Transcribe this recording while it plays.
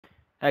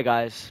Hey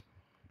guys,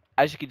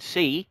 as you can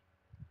see,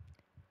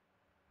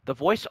 the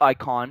voice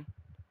icon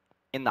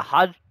in the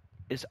HUD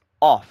is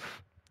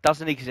off.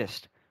 Doesn't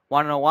exist.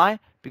 Wanna know why?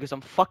 Because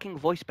I'm fucking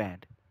voice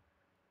banned.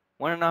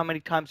 Wanna know how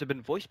many times I've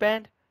been voice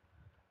banned?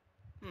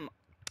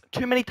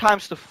 Too many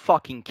times to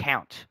fucking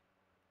count.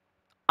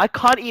 I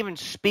can't even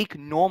speak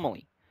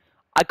normally.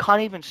 I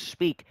can't even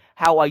speak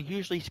how I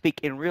usually speak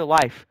in real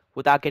life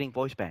without getting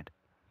voice banned.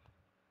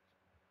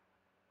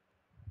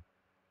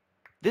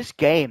 This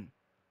game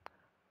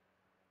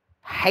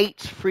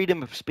hates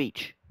freedom of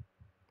speech.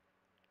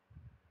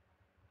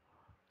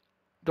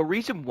 The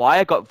reason why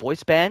I got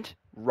voice banned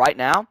right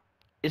now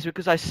is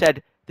because I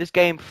said this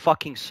game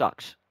fucking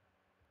sucks.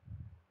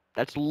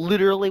 That's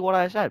literally what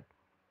I said.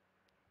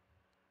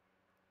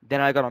 Then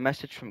I got a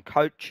message from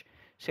Coach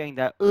saying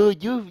that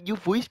your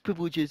voice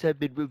privileges have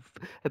been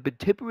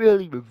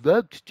temporarily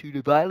revoked due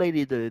to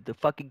violating the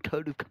fucking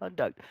code of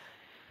conduct.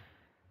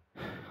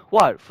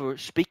 What, for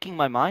speaking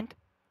my mind?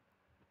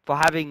 For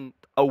having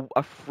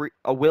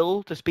a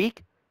will to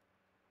speak?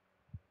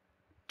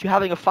 To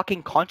having a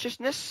fucking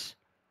consciousness?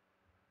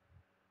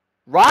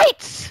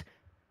 Right?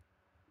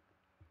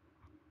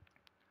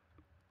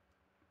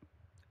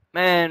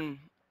 Man,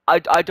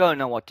 I don't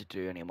know what to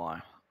do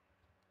anymore.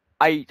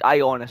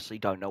 I honestly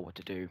don't know what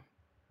to do.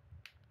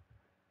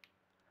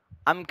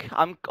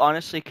 I'm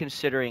honestly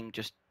considering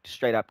just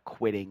straight up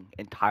quitting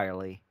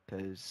entirely,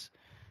 because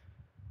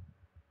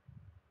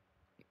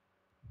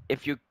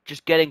if you're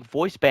just getting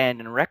voice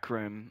banned in Rec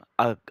Room,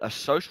 a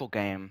social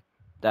game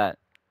that's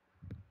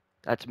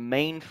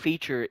main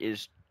feature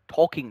is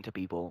talking to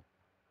people,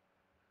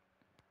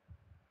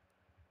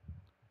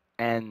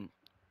 and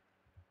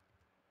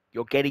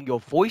you're getting your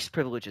voice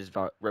privileges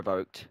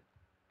revoked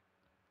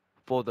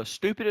for the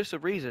stupidest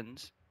of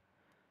reasons,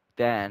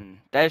 then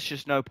there's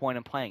just no point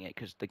in playing it,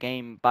 because the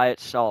game by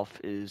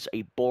itself is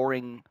a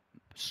boring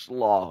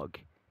slog.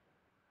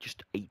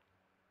 Just a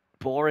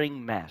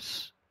boring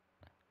mess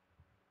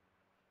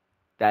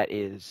that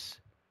is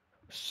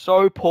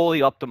so poorly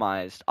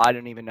optimized, I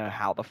don't even know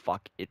how the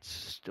fuck it's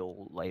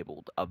still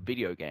labeled a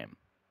video game.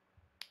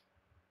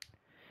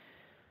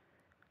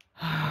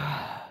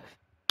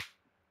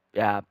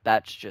 Yeah,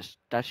 that's just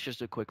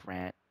a quick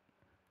rant.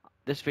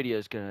 This video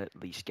is gonna at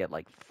least get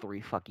like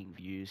 3 fucking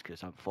views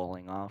because I'm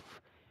falling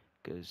off.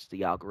 Because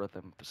the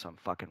algorithm, for some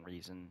fucking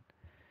reason,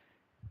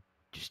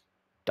 just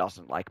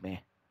doesn't like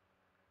me.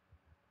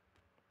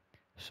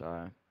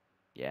 So,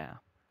 yeah.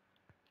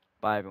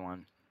 Bye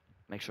everyone.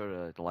 Make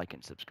sure to like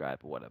and subscribe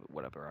or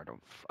whatever. I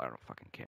don't fucking care.